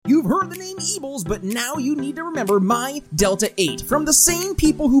heard the name Ebles, but now you need to remember My Delta 8. From the same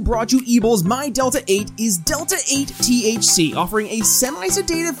people who brought you Ebles, My Delta 8 is Delta 8 THC, offering a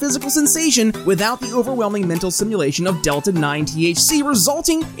semi-sedative physical sensation without the overwhelming mental stimulation of Delta 9 THC,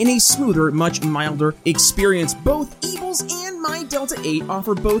 resulting in a smoother, much milder experience. Both Ebles and My Delta 8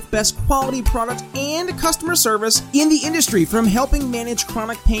 offer both best quality product and customer service in the industry, from helping manage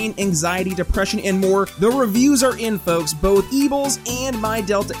chronic pain, anxiety, depression, and more. The reviews are in, folks. Both Ebles and My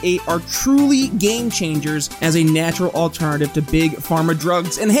Delta 8 are truly game changers as a natural alternative to big pharma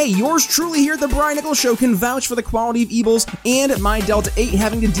drugs. And hey, yours truly here at the Brian Nichols Show can vouch for the quality of Ebles and My Delta 8.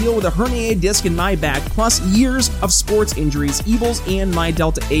 Having to deal with a herniated disc in my back, plus years of sports injuries, Ebles and My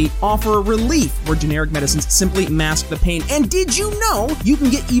Delta 8 offer relief where generic medicines simply mask the pain. And did you know you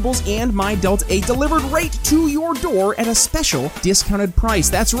can get Ebles and My Delta 8 delivered right to your door at a special discounted price?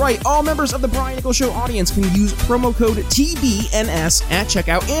 That's right, all members of the Brian Nichols Show audience can use promo code TBNS at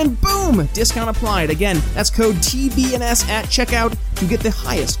checkout, and boom, discount applied. Again, that's code TBNS at checkout to get the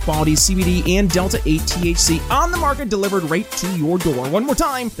highest quality CBD and Delta 8 THC on the market delivered right to your door. One more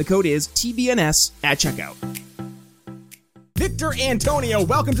time, the code is TBNS at checkout. Victor Antonio,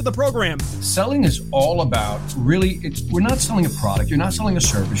 welcome to the program. Selling is all about we're not selling a product, you're not selling a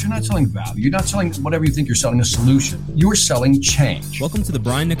service, you're not selling value, you're not selling whatever you think you're selling, a solution. You're selling change. Welcome to the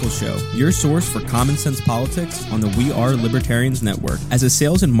Brian Nichols Show, your source for common sense politics on the We Are Libertarians Network. As a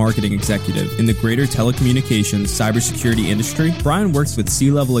sales and marketing executive in the greater telecommunications cybersecurity industry, Brian works with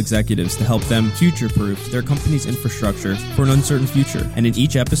C-level executives to help them future-proof their company's infrastructure for an uncertain future. And in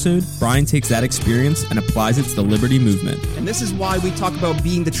each episode, Brian takes that experience and applies it to the Liberty Movement. And this is why we talk about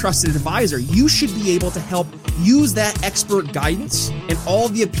being the trusted advisor. You should be able to help use that expert guidance and all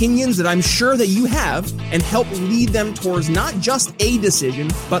the opinions that I'm sure that you have and help lead them towards not just a decision,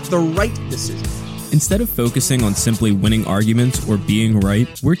 but the right decision. Instead of focusing on simply winning arguments or being right,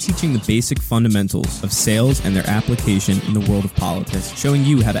 we're teaching the basic fundamentals of sales and their application in the world of politics, showing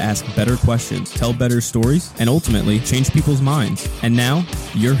you how to ask better questions, tell better stories, and ultimately change people's minds. And now,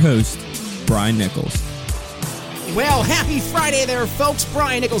 your host, Brian Nichols. Well, happy Friday there, folks.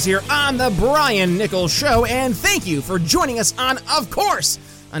 Brian Nichols here on the Brian Nichols Show, and thank you for joining us on, of course,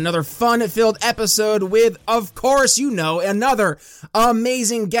 another fun-filled episode with, of course, another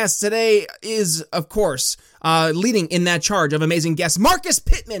amazing guest. Today is, of course, leading in that charge of amazing guests, Marcus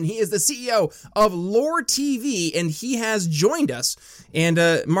Pittman. He is the CEO of Lore TV, and he has joined us. And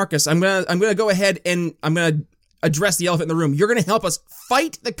Marcus, I'm gonna go ahead and I'm gonna address the elephant in the room. You're gonna help us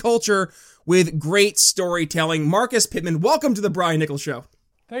fight the culture with great storytelling. Marcus Pittman, welcome to the Brian Nichols Show.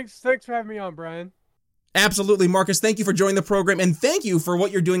 Thanks for having me on, Brian. Absolutely, Marcus. Thank you for joining the program, and thank you for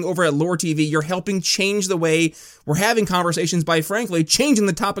what you're doing over at Lore TV. You're helping change the way we're having conversations by, frankly, changing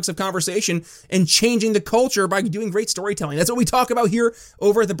the topics of conversation and changing the culture by doing great storytelling. That's what we talk about here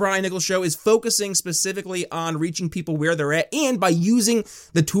over at the Brian Nichols Show, is focusing specifically on reaching people where they're at, and by using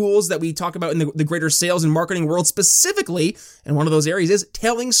the tools that we talk about in the greater sales and marketing world specifically. And one of those areas is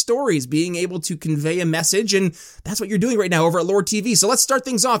telling stories, being able to convey a message, and that's what you're doing right now over at Lore TV. So let's start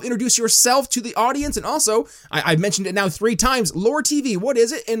things off. Introduce yourself to the audience, and also, I've mentioned it now 3 times, Lore TV. What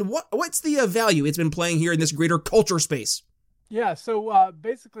is it, and what's the value it's been playing here in this greater culture space? Yeah, so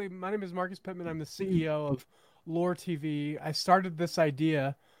basically, my name is Marcus Pittman. I'm the CEO of Lore TV. I started this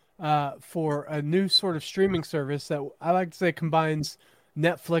idea for a new sort of streaming service that I like to say combines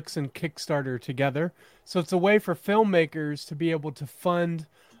Netflix and Kickstarter together. So it's a way for filmmakers to be able to fund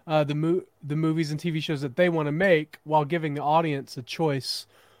the movies and TV shows that they want to make while giving the audience a choice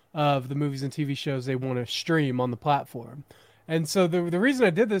of the movies and TV shows they want to stream on the platform. And so the reason I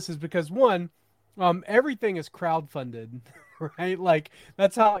did this is because, one, everything is crowdfunded, right? Like,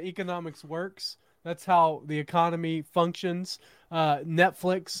 that's how economics works. That's how the economy functions.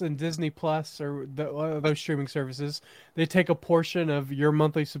 Netflix and Disney Plus, or those streaming services, they take a portion of your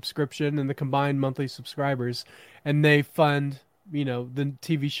monthly subscription and the combined monthly subscribers, and they fund, the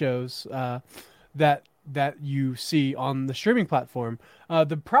TV shows that you see on the streaming platform.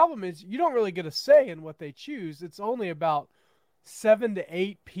 The problem is you don't really get a say in what they choose. It's only about 7 to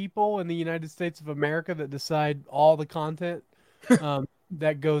 8 people in the United States of America that decide all the content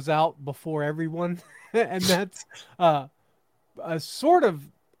that goes out before everyone. And that's a sort of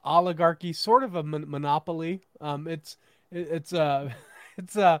oligarchy, sort of a monopoly. It's a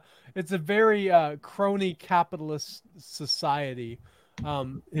very crony capitalist society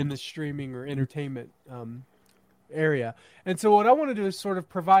in the streaming or entertainment area. And so what I want to do is sort of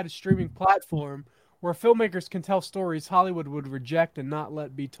provide a streaming platform where filmmakers can tell stories Hollywood would reject and not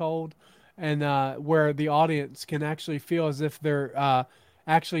let be told, and where the audience can actually feel as if they're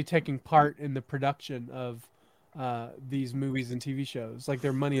actually taking part in the production of these movies and TV shows. Like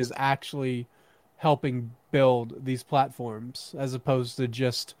their money is actually helping build these platforms, as opposed to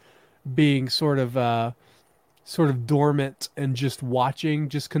just being sort of dormant and just watching,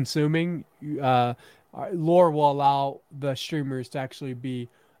 just consuming. Lore will allow the streamers to actually be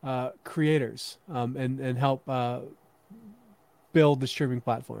creators, and help build the streaming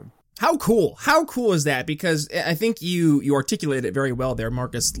platform. How cool? How cool is that? Because I think you articulated it very well there,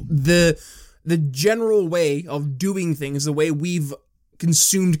 Marcus. The general way of doing things, the way we've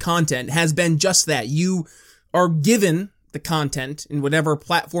consumed content, has been just that. You are given the content in whatever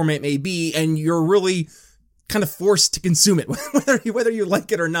platform it may be, and you're really kind of forced to consume it, whether you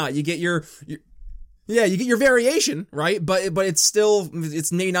like it or not. You get your variation, right? But it's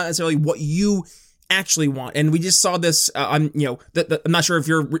maybe not necessarily what you actually want. And we just saw this, I'm not sure if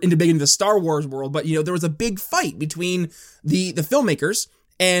you're big into the Star Wars world, but there was a big fight between the filmmakers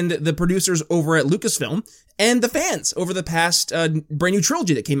and the producers over at Lucasfilm and the fans over the past brand new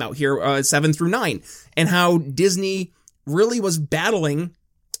trilogy that came out here, 7 through 9, and how Disney really was battling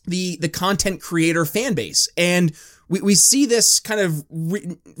the content creator fan base. And we see this kind of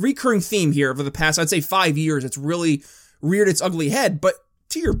recurring theme here over the past, I'd say 5 years. It's really reared its ugly head, but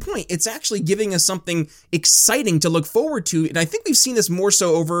to your point, it's actually giving us something exciting to look forward to. And I think we've seen this more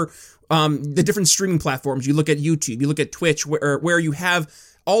so over the different streaming platforms. You look at YouTube, you look at Twitch, where you have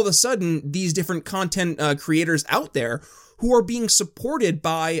all of a sudden these different content creators out there who are being supported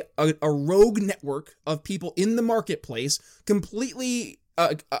by a rogue network of people in the marketplace, completely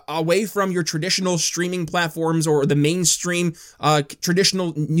away from your traditional streaming platforms or the mainstream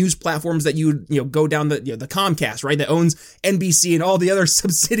traditional news platforms that you go down the Comcast, right, that owns NBC and all the other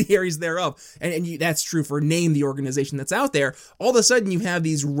subsidiaries thereof, and that's true for name the organization that's out there. All of a sudden you have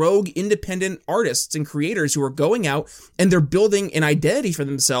these rogue independent artists and creators who are going out and they're building an identity for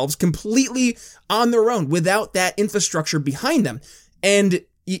themselves completely on their own without that infrastructure behind them. And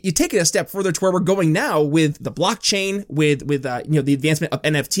you take it a step further to where we're going now with the blockchain, with the advancement of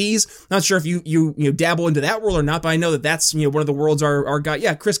NFTs. Not sure if you dabble into that world or not, but I know that's one of the world's our guy.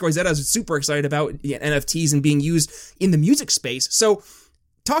 Yeah, Chris Goizetta is super excited about NFTs and being used in the music space. So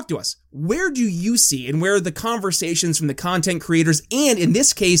talk to us. Where do you see and where are the conversations from the content creators and, in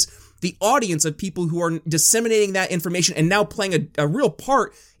this case, the audience of people who are disseminating that information and now playing a real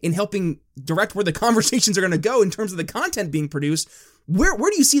part in helping direct where the conversations are going to go in terms of the content being produced? Where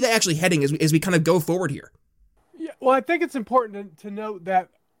do you see that actually heading as we kind of go forward here? Yeah, well, I think it's important to note that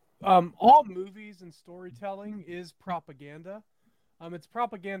all movies and storytelling is propaganda. It's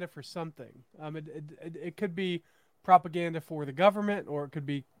propaganda for something. It could be propaganda for the government, or it could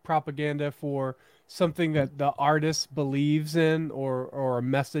be propaganda for something that the artist believes in, or a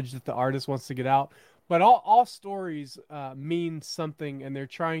message that the artist wants to get out. But all stories mean something, and they're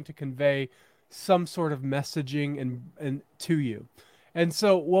trying to convey some sort of messaging and to you. And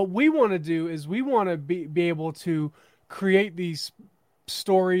so what we want to do is we want to be able to create these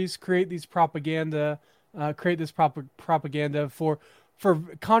stories, create these propaganda, create this propaganda for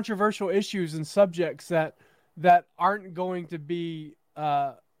controversial issues and subjects that aren't going to be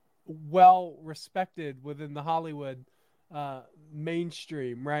well respected within the Hollywood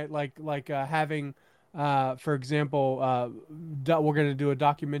mainstream, right? Like having, for example, we're going to do a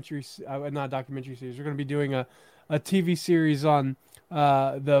documentary, not a documentary series. We're going to be doing a TV series on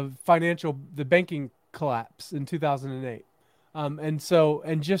the banking collapse in 2008.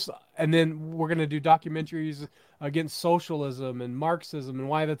 And then we're going to do documentaries against socialism and Marxism and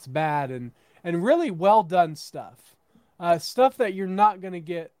why that's bad, and really well done stuff. Stuff that you're not going to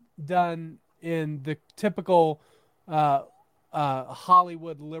get done in the typical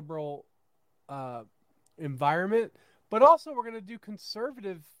Hollywood liberal environment. But also we're going to do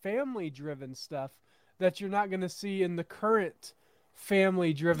conservative family-driven stuff that you're not going to see in the current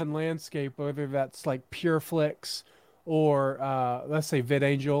family-driven landscape, whether that's like PureFlix or let's say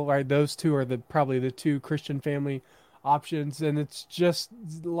VidAngel, right? Those two are probably the two Christian family options, and it's just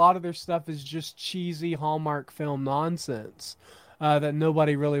a lot of their stuff is just cheesy Hallmark film nonsense that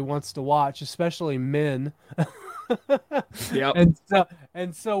nobody really wants to watch, especially men. Yep.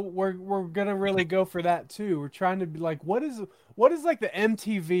 And so we're gonna really go for that too. We're trying to be like, what is like the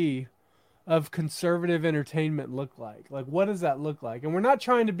MTV of conservative entertainment look like? Like, what does that look like? And we're not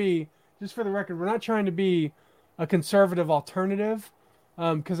trying to be, just for the record, we're not trying to be a conservative alternative,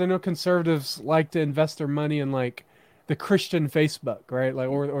 because I know conservatives like to invest their money in like the Christian Facebook, right? Like,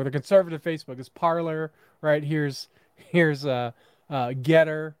 or the conservative Facebook is Parler, right? Here's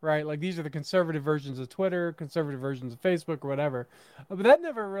Getter, right? Like, these are the conservative versions of Twitter, conservative versions of Facebook, or whatever. But that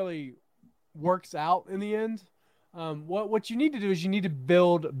never really works out in the end. What you need to do is you need to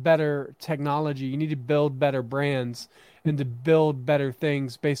build better technology. You need to build better brands and to build better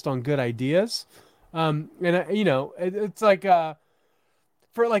things based on good ideas. It's like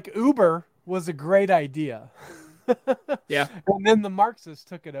for like Uber was a great idea. Yeah. And then the Marxists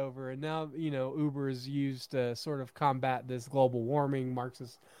took it over, and now, Uber is used to sort of combat this global warming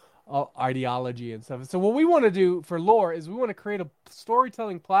Marxist ideology and stuff. So what we want to do for Lore is we want to create a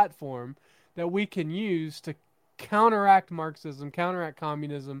storytelling platform that we can use to counteract Marxism, counteract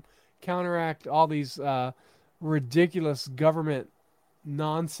communism, counteract all these ridiculous government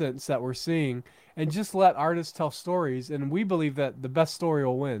nonsense that we're seeing, and just let artists tell stories. And we believe that the best story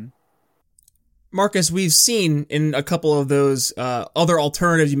will win. Marcus, we've seen in a couple of those other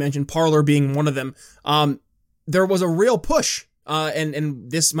alternatives, you mentioned Parler being one of them, there was a real push,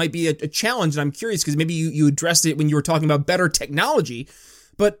 and this might be a challenge, and I'm curious because maybe you addressed it when you were talking about better technology,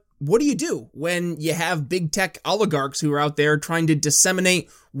 but what do you do when you have big tech oligarchs who are out there trying to disseminate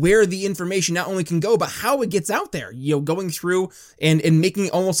where the information not only can go, but how it gets out there, going through and making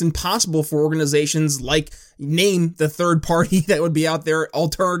it almost impossible for organizations like, name the third party that would be out there,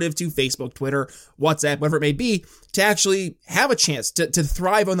 alternative to Facebook, Twitter, WhatsApp, whatever it may be, to actually have a chance to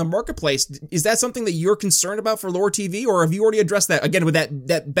thrive on the marketplace. Is that something that you're concerned about for Lore TV, or have you already addressed that, again, with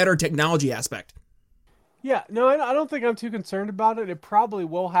that better technology aspect? Yeah, no, I don't think I'm too concerned about it. It probably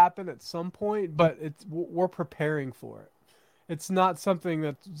will happen at some point, but we're preparing for it. It's not something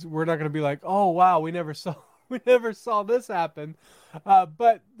that we're not going to be like, oh wow, we never saw this happen.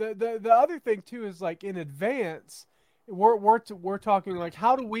 But the other thing too is, like, in advance, we're talking like,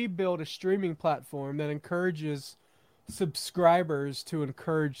 how do we build a streaming platform that encourages subscribers to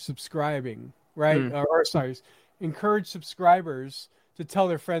encourage subscribing, right? Or sorry, encourage subscribers to tell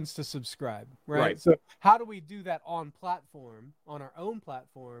their friends to subscribe, right? So how do we do that on our own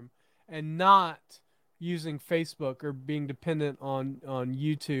platform, and not using Facebook or being dependent on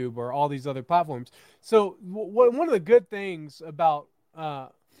YouTube or all these other platforms? So one of the good things about a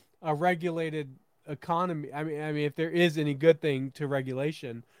regulated economy, I mean, if there is any good thing to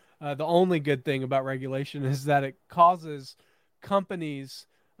regulation, the only good thing about regulation is that it causes companies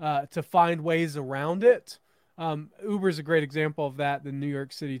to find ways around it. Uber is a great example of that. The New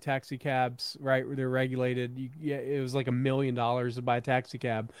York City taxi cabs, right, where they're regulated. It was like $1 million to buy a taxi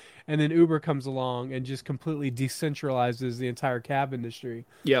cab. And then Uber comes along and just completely decentralizes the entire cab industry.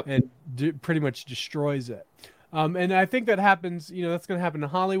 Yep. And pretty much destroys it. And I think that happens, that's going to happen in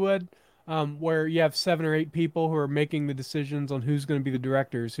Hollywood, where you have 7 or 8 people who are making the decisions on who's going to be the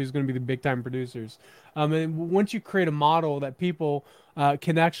directors, who's going to be the big time producers. And once you create a model that people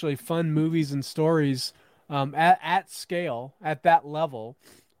can actually fund movies and stories at scale, at that level,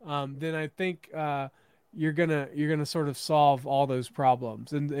 then I think you're gonna sort of solve all those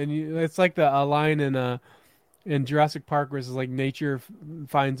problems. And it's like a line in Jurassic Park where it's like nature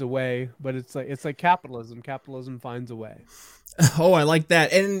finds a way, but it's like capitalism. Capitalism finds a way. Oh, I like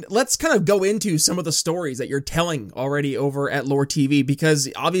that. And let's kind of go into some of the stories that you're telling already over at Lore TV, because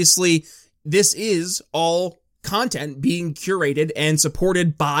obviously this is all content being curated and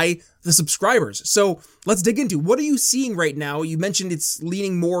supported by the subscribers. So let's dig into, what are you seeing right now? You mentioned it's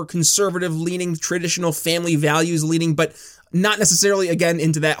leaning more conservative, leaning traditional family values leaning, but not necessarily, again,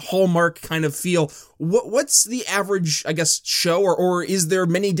 into that Hallmark kind of feel. What's the average, I guess, show, or is there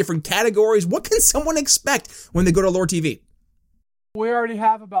many different categories? What can someone expect when they go to Lore TV? We already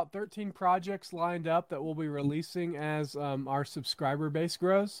have about 13 projects lined up that we'll be releasing as our subscriber base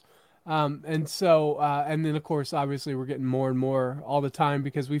grows. And then of course, obviously we're getting more and more all the time,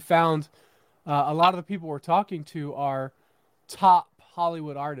 because we found a lot of the people we're talking to are top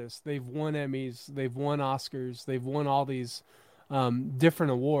Hollywood artists. They've won Emmys, they've won Oscars, they've won all these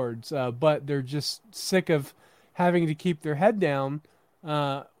different awards, but they're just sick of having to keep their head down,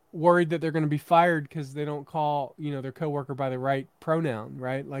 worried that they're going to be fired because they don't call their coworker by the right pronoun,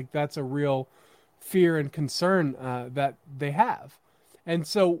 right? Like, that's a real fear and concern that they have. And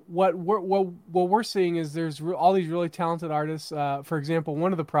so what we're seeing is there's all these really talented artists. For example,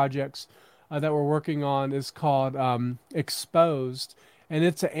 one of the projects that we're working on is called Exposed, and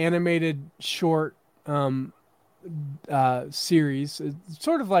it's an animated short series. It's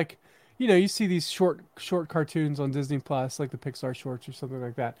sort of like, you see these short cartoons on Disney Plus, like the Pixar shorts or something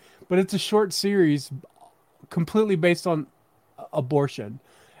like that. But it's a short series completely based on abortion.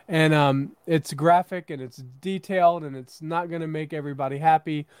 And it's graphic and it's detailed and it's not going to make everybody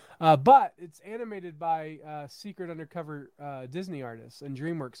happy. But it's animated by secret undercover Disney artists and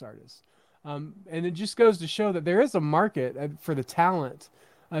DreamWorks artists. And it just goes to show that there is a market for the talent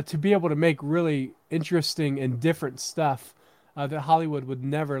to be able to make really interesting and different stuff that Hollywood would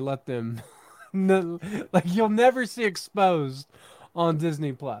never let them like you'll never see exposed on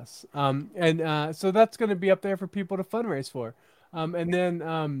Disney Plus. So that's going to be up there for people to fundraise for. And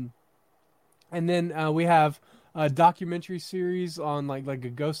then we have a documentary series on like a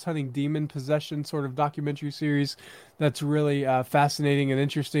ghost hunting demon possession sort of documentary series that's really fascinating and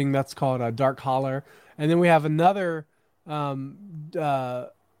interesting. That's called Dark Holler. And then we have another a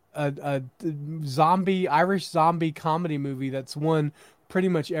Irish zombie comedy movie that's won pretty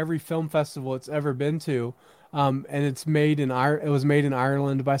much every film festival it's ever been to. And it was made in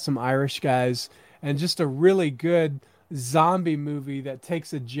Ireland by some Irish guys, and just a really good zombie movie that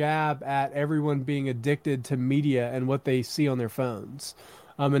takes a jab at everyone being addicted to media and what they see on their phones,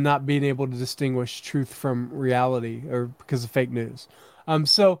 and not being able to distinguish truth from reality or because of fake news.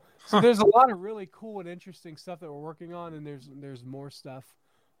 So there's a lot of really cool and interesting stuff that we're working on, and there's more stuff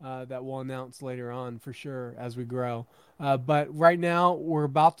that we'll announce later on for sure as we grow. But right now we're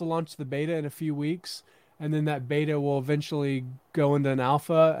about to launch the beta in a few weeks, and then that beta will eventually go into an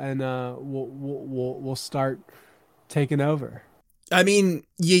alpha, and we'll start taken over. I mean,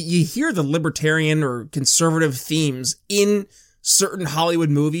 you hear the libertarian or conservative themes in certain Hollywood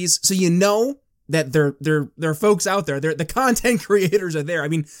movies, so you know that there are folks out there. The content creators are there. I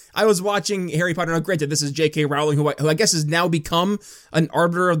mean, I was watching Harry Potter. Now, granted, this is J.K. Rowling, who I guess has now become an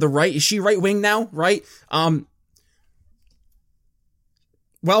arbiter of the right. Is she right wing now? Right?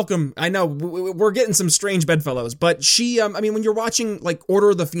 Welcome. I know we're getting some strange bedfellows, but she. I mean, when you're watching like Order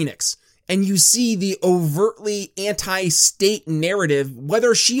of the Phoenix, and you see the overtly anti-state narrative,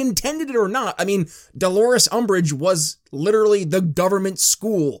 whether she intended it or not. I mean, Dolores Umbridge was literally the government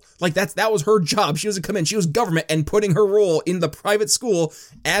school. Like that was her job. She doesn't come in. She was government and putting her role in the private school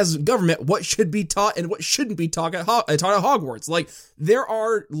as government, what should be taught and what shouldn't be taught at Hogwarts. Like, there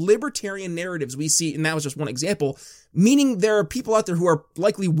are libertarian narratives we see, and that was just one example, meaning there are people out there who are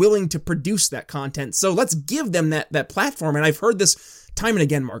likely willing to produce that content. So let's give them that platform. And I've heard this time and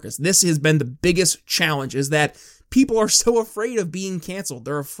again, Marcus, this has been the biggest challenge, is that people are so afraid of being canceled.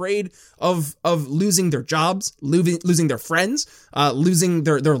 They're afraid of losing their jobs, losing their friends, losing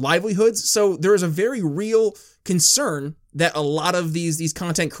their livelihoods. So there is a very real concern that a lot of these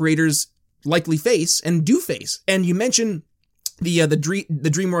content creators likely face and do face. And you mentioned the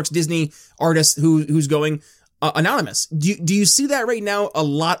DreamWorks Disney artist who's going anonymous. Do you see that right now? A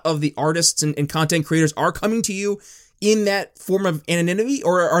lot of the artists and content creators are coming to you in that form of anonymity,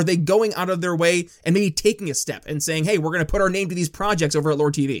 or are they going out of their way and maybe taking a step and saying, hey, we're going to put our name to these projects over at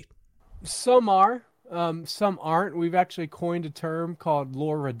Lore TV? Some are, some aren't. We've actually coined a term called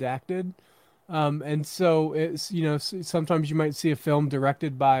lore redacted. And so it's, sometimes you might see a film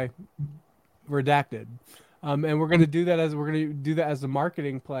directed by redacted. And we're going to do that as a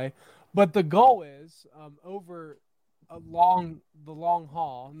marketing play. But the goal is, over the long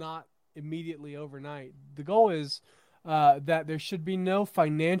haul, not immediately overnight. The goal is that there should be no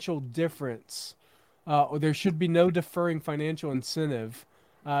financial difference, or there should be no deferring financial incentive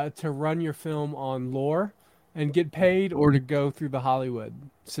to run your film on Lore and get paid, or to go through the Hollywood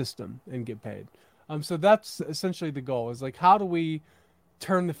system and get paid. So that's essentially the goal, is like, how do we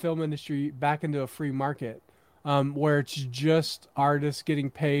turn the film industry back into a free market, where it's just artists getting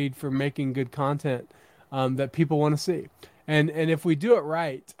paid for making good content that people want to see. And if we do it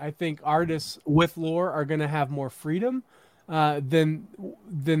right, I think artists with Lore are going to have more freedom than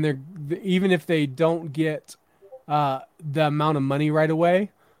they're, even if they don't get the amount of money right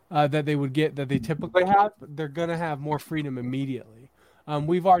away that they typically have. They're going to have more freedom immediately.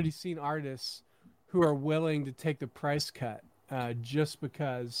 We've already seen artists who are willing to take the price cut just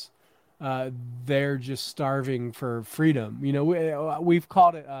because they're just starving for freedom. We've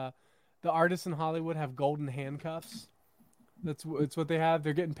called it the artists in Hollywood have golden handcuffs. It's what they have.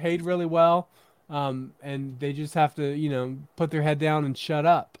 They're getting paid really well, and they just have to, put their head down and shut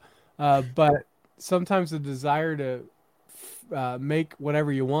up. But sometimes the desire to make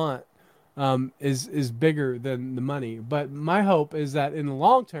whatever you want is bigger than the money. But my hope is that in the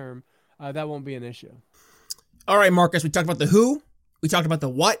long term, that won't be an issue. All right, Marcus, we talked about the who. We talked about the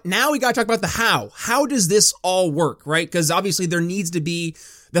what. Now we got to talk about the how. How does this all work, right? Because obviously there needs to be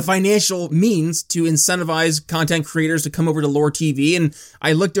the financial means to incentivize content creators to come over to Lore TV. And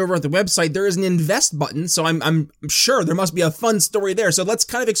I looked over at the website. There is an invest button. So I'm sure there must be a fun story there. So let's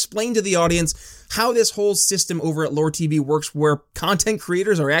kind of explain to the audience how this whole system over at Lore TV works, where content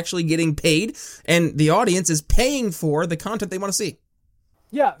creators are actually getting paid and the audience is paying for the content they want to see.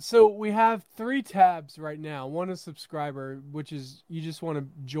 Yeah, so we have 3 tabs right now. One is subscriber, which is you just want to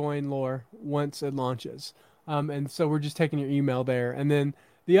join Lore once it launches. And so we're just taking your email there. And then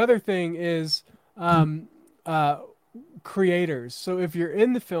the other thing is creators. So if you're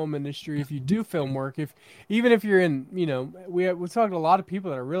in the film industry, if you do film work, even if you're in, we talked to a lot of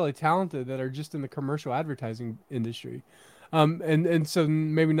people that are really talented that are just in the commercial advertising industry, and so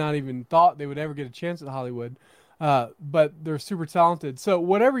maybe not even thought they would ever get a chance at Hollywood, but they're super talented. So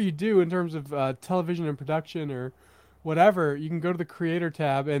whatever you do in terms of television and production or whatever, you can go to the creator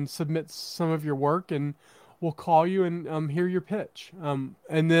tab and submit some of your work, and we'll call you and hear your pitch. And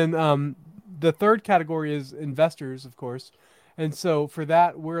then the third category is investors, of course. And so for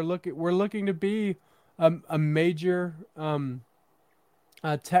that, we're looking to be a major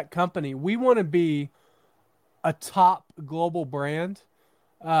tech company. We want to be a top global brand,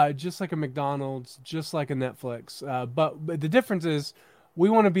 just like a McDonald's, just like a Netflix. But the difference is we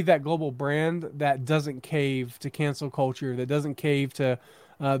want to be that global brand that doesn't cave to cancel culture, that doesn't cave to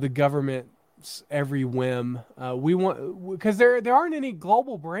the government's every whim. We want, because there aren't any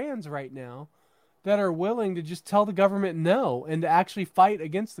global brands right now that are willing to just tell the government no and to actually fight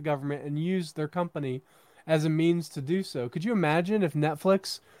against the government and use their company as a means to do so. Could you imagine if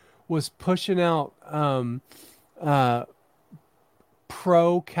Netflix was pushing out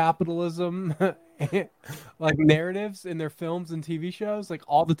pro-capitalism like narratives in their films and TV shows like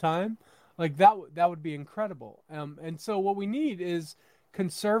all the time? Like that would be incredible. And so what we need is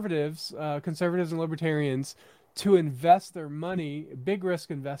conservatives and libertarians to invest their money, big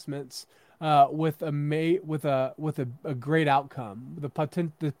risk investments, with a great outcome, the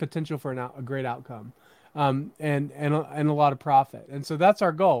potential for a great outcome, and a lot of profit. And so that's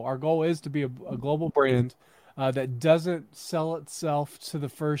our goal. Our goal is to be a global brand that doesn't sell itself to the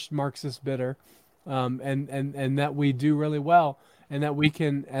first Marxist bidder, and that we do really well, and that we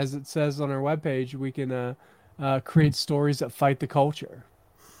can, as it says on our webpage, we can create stories that fight the culture.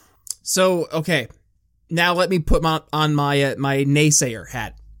 So, okay, now let me put on my naysayer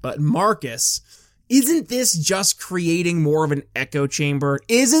hat. But Marcus, isn't this just creating more of an echo chamber?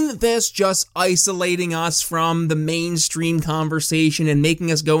 Isn't this just isolating us from the mainstream conversation and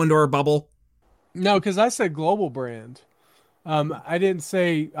making us go into our bubble? No, because I said global brand. I didn't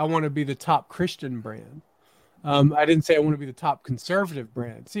say I want to be the top Christian brand. I didn't say I want to be the top conservative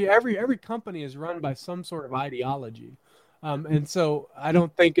brand. See, every company is run by some sort of ideology, and so I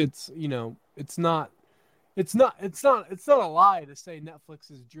don't think it's not a lie to say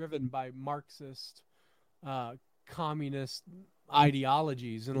Netflix is driven by Marxist, communist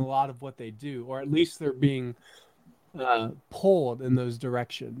ideologies in a lot of what they do, or at least they're being pulled in those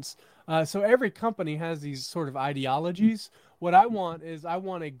directions. So every company has these sort of ideologies. What I want is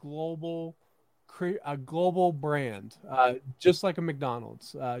a global brand, just like a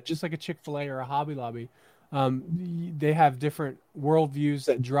McDonald's, just like a Chick-fil-A or a Hobby Lobby. They have different worldviews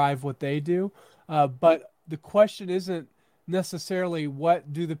that drive what they do, but the question isn't necessarily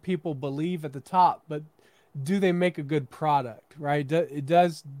what do the people believe at the top, but do they make a good product, right?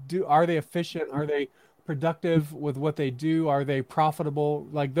 Are they efficient? Are they productive with what they do? Are they profitable?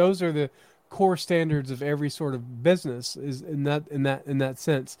 Like those are the core standards of every sort of business is in that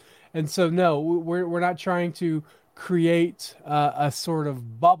sense. And so no, we're not trying to create a sort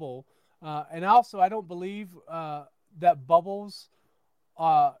of bubble. And also I don't believe that bubbles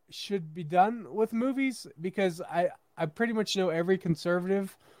should be done with movies, because I pretty much know every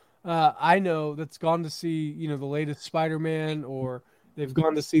conservative I know that's gone to see, the latest Spider-Man, or they've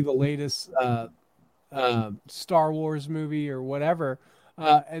gone to see the latest Star Wars movie or whatever.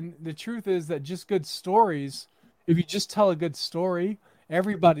 And the truth is that just good stories, if you just tell a good story,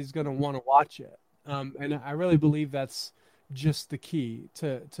 everybody's going to want to watch it. And I really believe that's just the key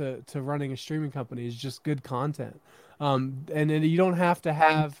to running a streaming company, is just good content. And then you don't have to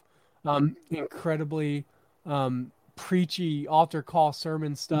have incredibly preachy altar call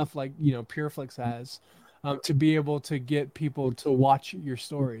sermon stuff like Pureflix has, to be able to get people to watch your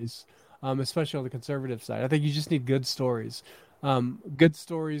stories, especially on the conservative side. I think you just need good stories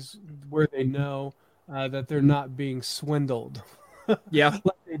where they know that they're not being swindled. Yeah,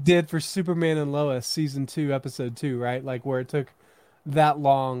 like they did for Superman and Lois season 2, episode 2, right? Like where it took that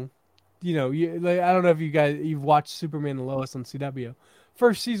long. I don't know if you've watched Superman and Lois on CW.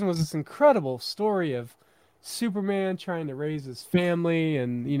 First season was this incredible story of Superman trying to raise his family,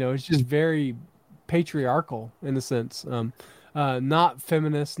 and it's just very patriarchal in a sense. Not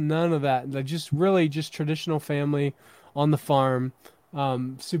feminist, none of that. Like just traditional family on the farm.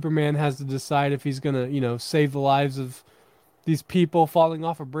 Superman has to decide if he's gonna, save the lives of these people falling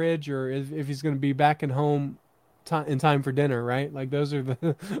off a bridge, or if he's gonna be back in home in time for dinner, right? Like those are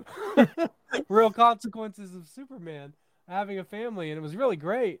the real consequences of Superman having a family, and it was really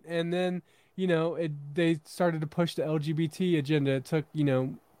great. And then they started to push the LGBT agenda. It took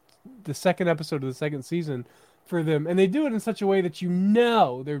the second episode of the second season for them, and they do it in such a way that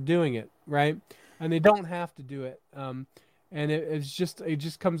they're doing it right, and they don't have to do it. And it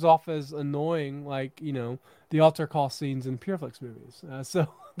just comes off as annoying, like the altar call scenes in Pureflix movies. So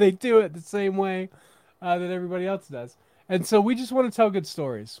they do it the same way that everybody else does, and so we just want to tell good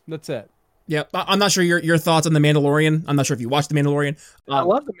stories. That's it. Yeah, I'm not sure your thoughts on The Mandalorian. I'm not sure if you watched The Mandalorian. I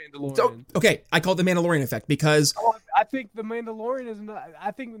love The Mandalorian. So, okay, I call it The Mandalorian effect because I think The Mandalorian is.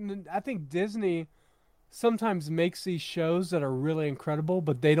 I think Disney sometimes makes these shows that are really incredible,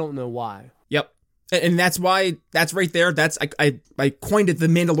 but they don't know why. Yep, and that's why that's right there. That's I coined it The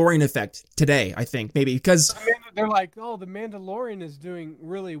Mandalorian effect today. I think maybe because they're like, oh, The Mandalorian is doing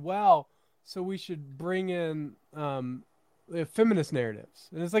really well, so we should bring in feminist narratives,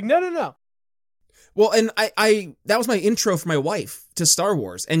 and it's like no. Well, and I that was my intro for my wife to Star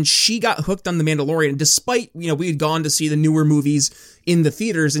Wars, and she got hooked on The Mandalorian, despite, we had gone to see the newer movies in the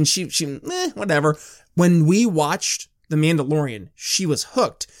theaters, and she whatever. When we watched The Mandalorian, she was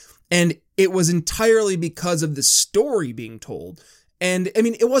hooked, and it was entirely because of the story being told. And, I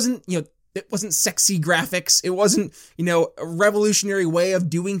mean, it wasn't sexy graphics, it wasn't, a revolutionary way of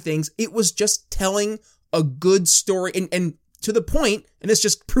doing things, it was just telling a good story, and to the point, and this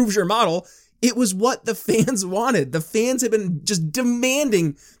just proves your model, it was what the fans wanted. The fans have been just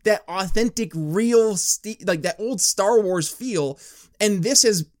demanding that authentic, real, like that old Star Wars feel. And this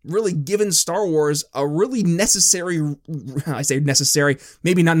has really given Star Wars a really necessary, I say necessary,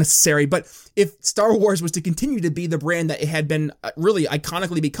 maybe not necessary, but if Star Wars was to continue to be the brand that it had been really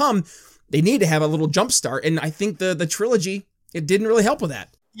iconically become, they need to have a little jump start. And I think the trilogy, it didn't really help with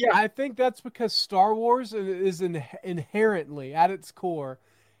that. Yeah, I think that's because Star Wars is inherently, at its core,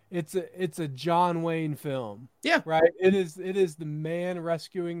 it's a John Wayne film. Yeah. Right? It is the man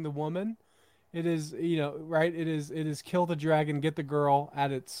rescuing the woman. It is, right? It is kill the dragon, get the girl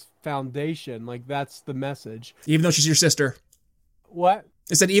at its foundation. Like, that's the message. Even though she's your sister. What?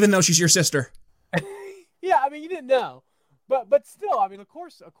 I said, even though she's your sister. Yeah, I mean, you didn't know. But still, I mean, of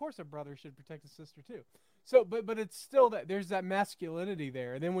course a brother should protect his sister too. So, but it's still that there's that masculinity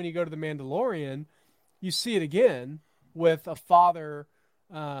there. And then when you go to The Mandalorian, you see it again with a father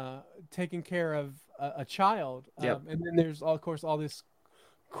taking care of a child. Yep. And then there's, of course, all this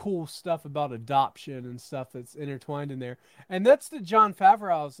cool stuff about adoption and stuff that's intertwined in there. And that's the Jon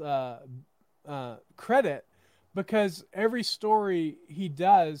Favreau's credit, because every story he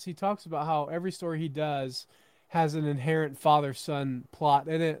does, he talks about how every story he does has an inherent father-son plot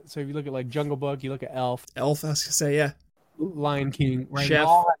in it. So if you look at like Jungle Book, you look at Elf. I was going to say, yeah. Lion King, right? Chef. It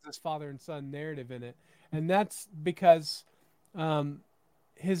all has this father and son narrative in it. And that's because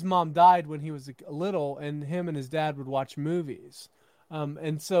his mom died when he was little, and him and his dad would watch movies.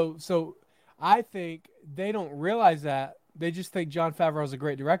 And so I think they don't realize that. They just think Jon Favreau is a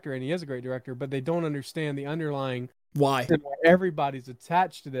great director, and he is a great director, but they don't understand the underlying why everybody's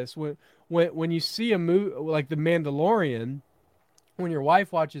attached to this. When you see a movie like The Mandalorian, when your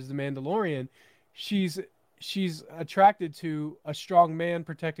wife watches The Mandalorian, she's attracted to a strong man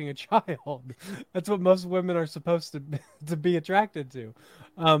protecting a child. That's what most women are supposed to be attracted to,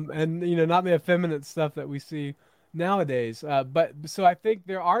 and not the effeminate stuff that we see nowadays. But so I think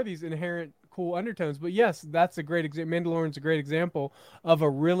there are these inherent cool undertones. But yes, that's a great example. Mandalorian's a great example of a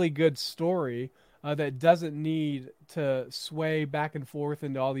really good story that doesn't need to sway back and forth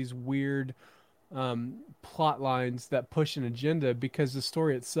into all these weird plot lines that push an agenda, because the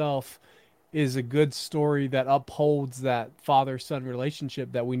story itself is a good story that upholds that father-son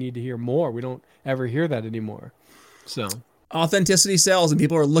relationship that we need to hear more. We don't ever hear that anymore. So authenticity sells, and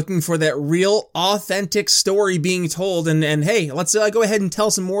people are looking for that real, authentic story being told. And hey, let's go ahead and tell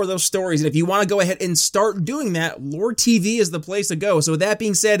some more of those stories. And if you want to go ahead and start doing that, Lord TV is the place to go. So with that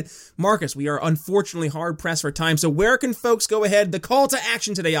being said, Marcus, we are unfortunately hard pressed for time. So where can folks go ahead? The call to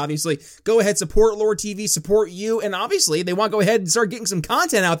action today, obviously, go ahead, support Lord TV, support you. And obviously, they want to go ahead and start getting some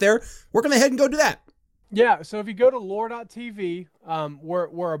content out there. Where can they head and go do that? Yeah, so if you go to lore.tv,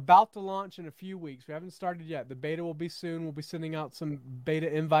 we're about to launch in a few weeks. We haven't started yet. The beta will be soon. We'll be sending out some beta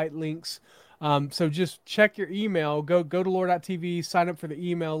invite links. So just check your email. Go to lore.tv, sign up for the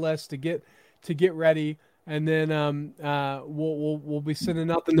email list to get ready, and then we'll be sending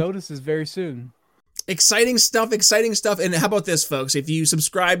out the notices very soon. Exciting stuff. And how about this, folks? If you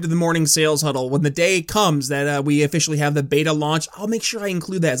subscribe to the Morning Sales Huddle, when the day comes that we officially have the beta launch, I'll make sure I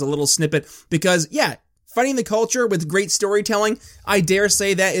include that as a little snippet, because, yeah, Fighting the culture with great storytelling, I dare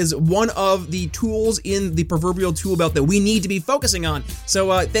say that is one of the tools in the proverbial tool belt that we need to be focusing on.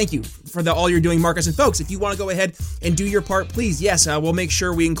 So thank you for all you're doing, Marcus. And folks, if you want to go ahead and do your part, please, yes, we'll make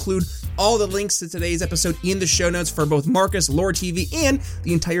sure we include all the links to today's episode in the show notes for both Marcus, Lore TV, and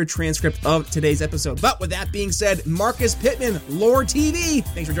the entire transcript of today's episode. But with that being said, Marcus Pittman, Lore TV,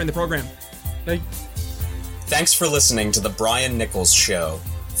 thanks for joining the program. Thanks for listening to The Brian Nichols Show.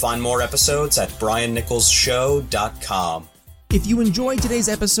 Find more episodes at briannicholsshow.com. If you enjoyed today's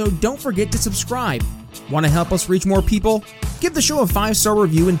episode, don't forget to subscribe. Want to help us reach more people? Give the show a 5-star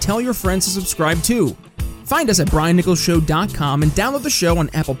review and tell your friends to subscribe too. Find us at briannicholsshow.com and download the show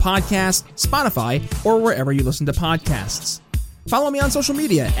on Apple Podcasts, Spotify, or wherever you listen to podcasts. Follow me on social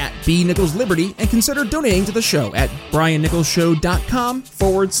media at bnicholsliberty and consider donating to the show at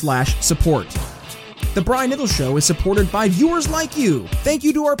briannicholsshow.com/support. The Brian Nichols Show is supported by viewers like you. Thank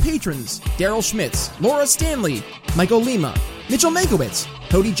you to our patrons, Daryl Schmitz, Laura Stanley, Michael Lima, Mitchell Mankiewicz,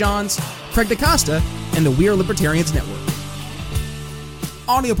 Cody Johns, Craig DaCosta, and the We Are Libertarians Network.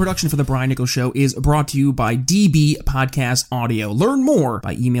 Audio production for The Brian Nichols Show is brought to you by DB Podcast Audio. Learn more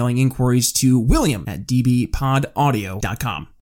by emailing inquiries to William at dbpodaudio.com.